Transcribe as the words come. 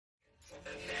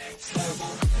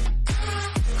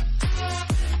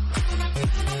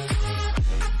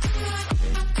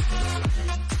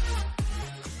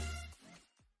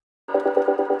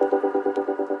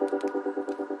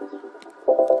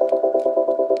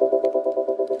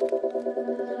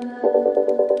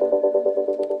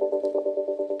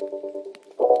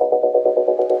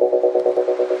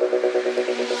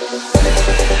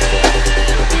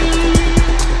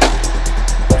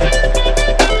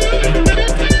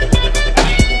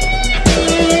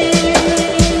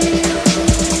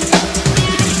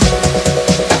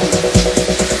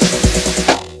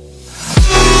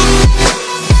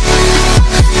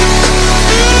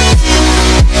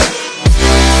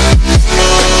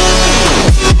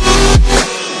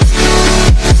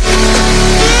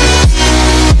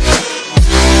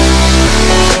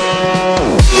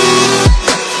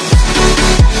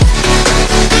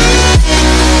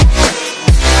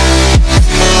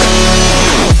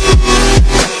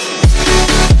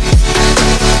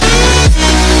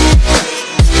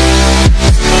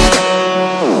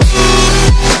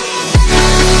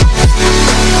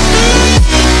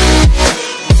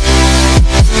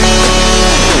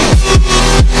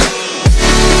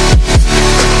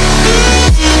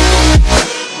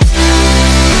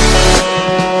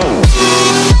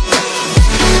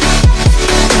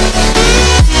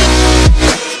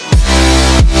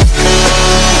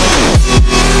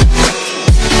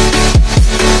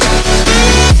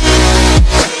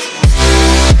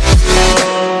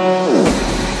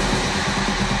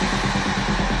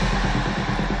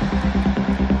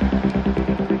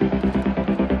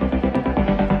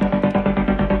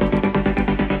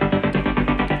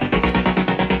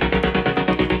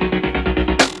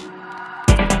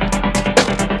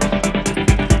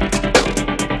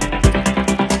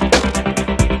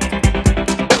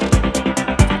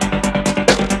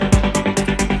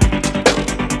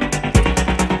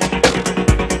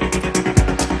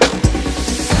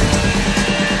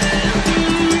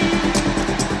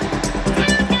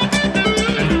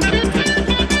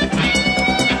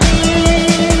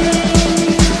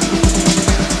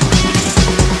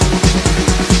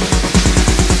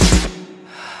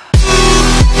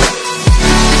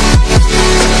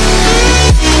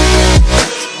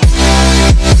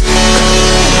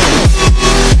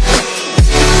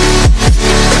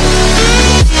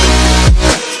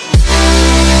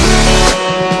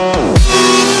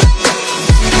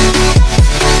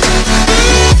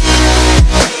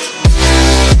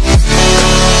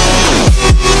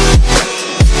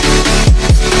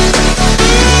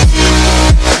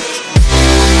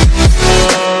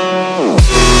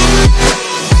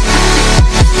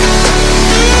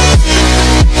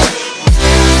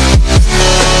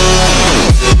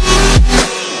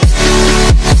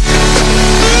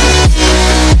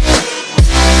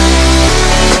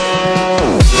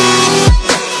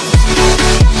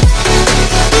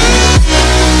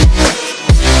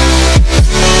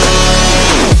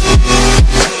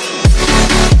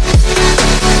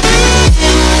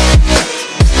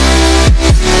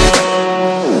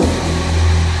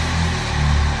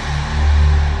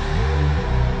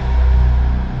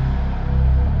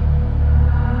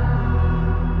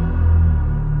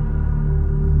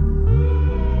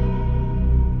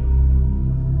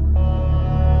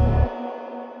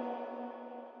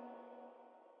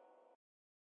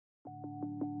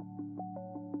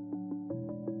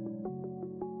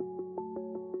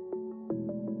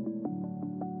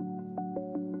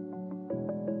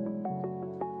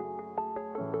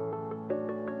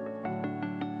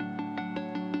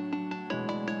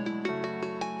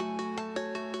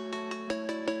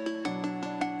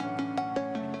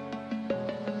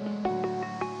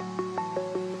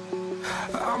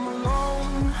I'm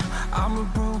alone, I'm a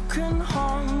broken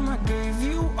home. I gave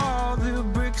you all the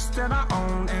bricks that I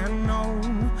own and know.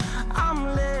 I'm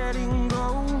letting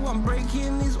go, I'm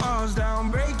breaking these walls down,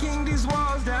 breaking these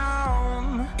walls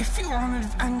down. If you want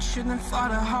adventure, then fly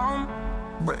to home.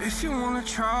 But if you wanna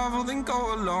travel, then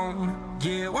go alone.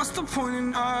 Yeah, what's the point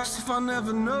in us if I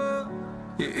never know?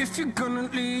 Yeah, if you're gonna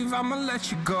leave, I'ma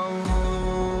let you go.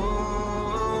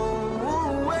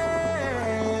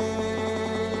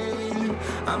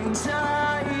 I'm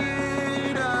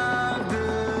tired of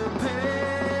the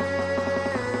pain.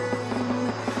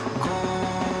 Go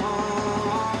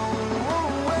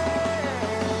away.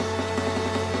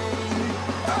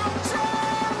 I'm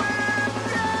tired with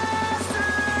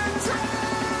yesterday.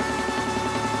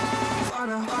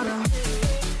 Harder, harder.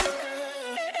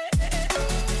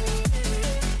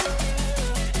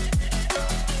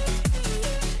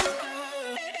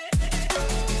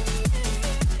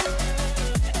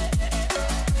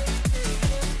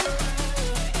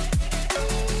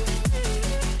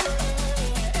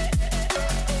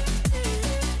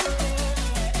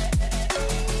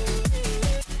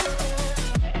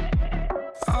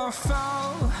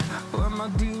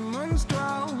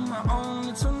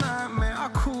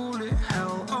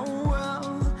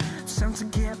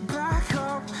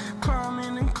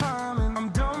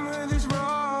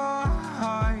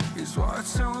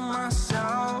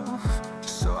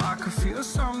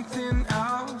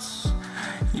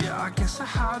 I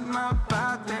had my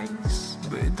bad days,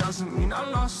 but it doesn't mean I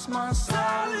lost my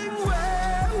style. Darling,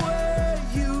 where were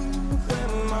you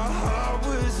when my heart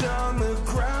was on the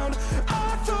ground?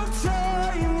 I thought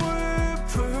time would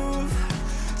prove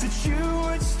that you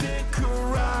would stick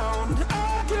around.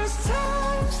 I guess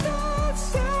time stands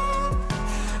still,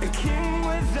 a king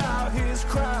without his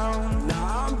crown.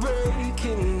 Now I'm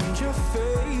breaking and you're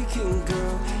faking,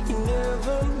 girl. You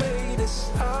never made a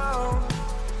sound.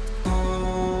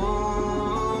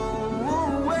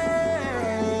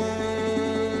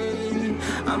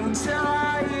 I'm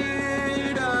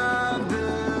tired of the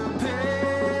pain.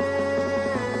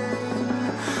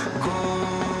 Go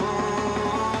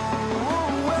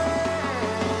away.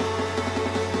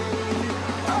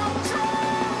 I'm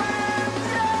driving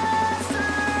yesterday.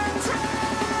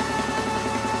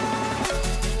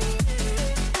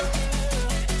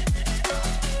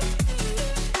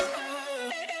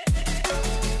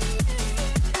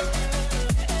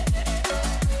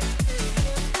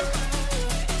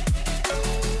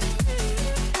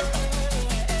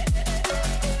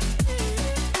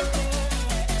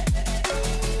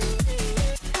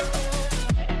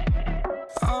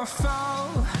 I fell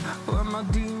where my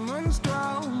demons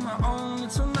dwell, my own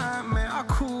little nightmare, I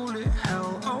call it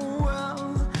hell. Oh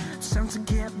well, it's time to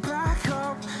get back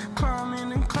up,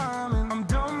 climbing and climbing. I'm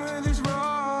done with this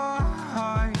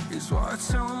ride, is what I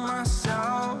tell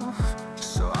myself,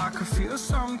 so I could feel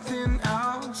something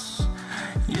else.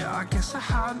 Yeah, I guess I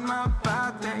had my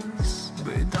bad days,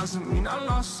 but it doesn't mean I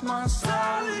lost my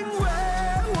style. Darling,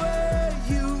 where were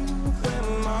you when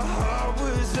my heart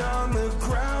was on the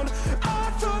ground?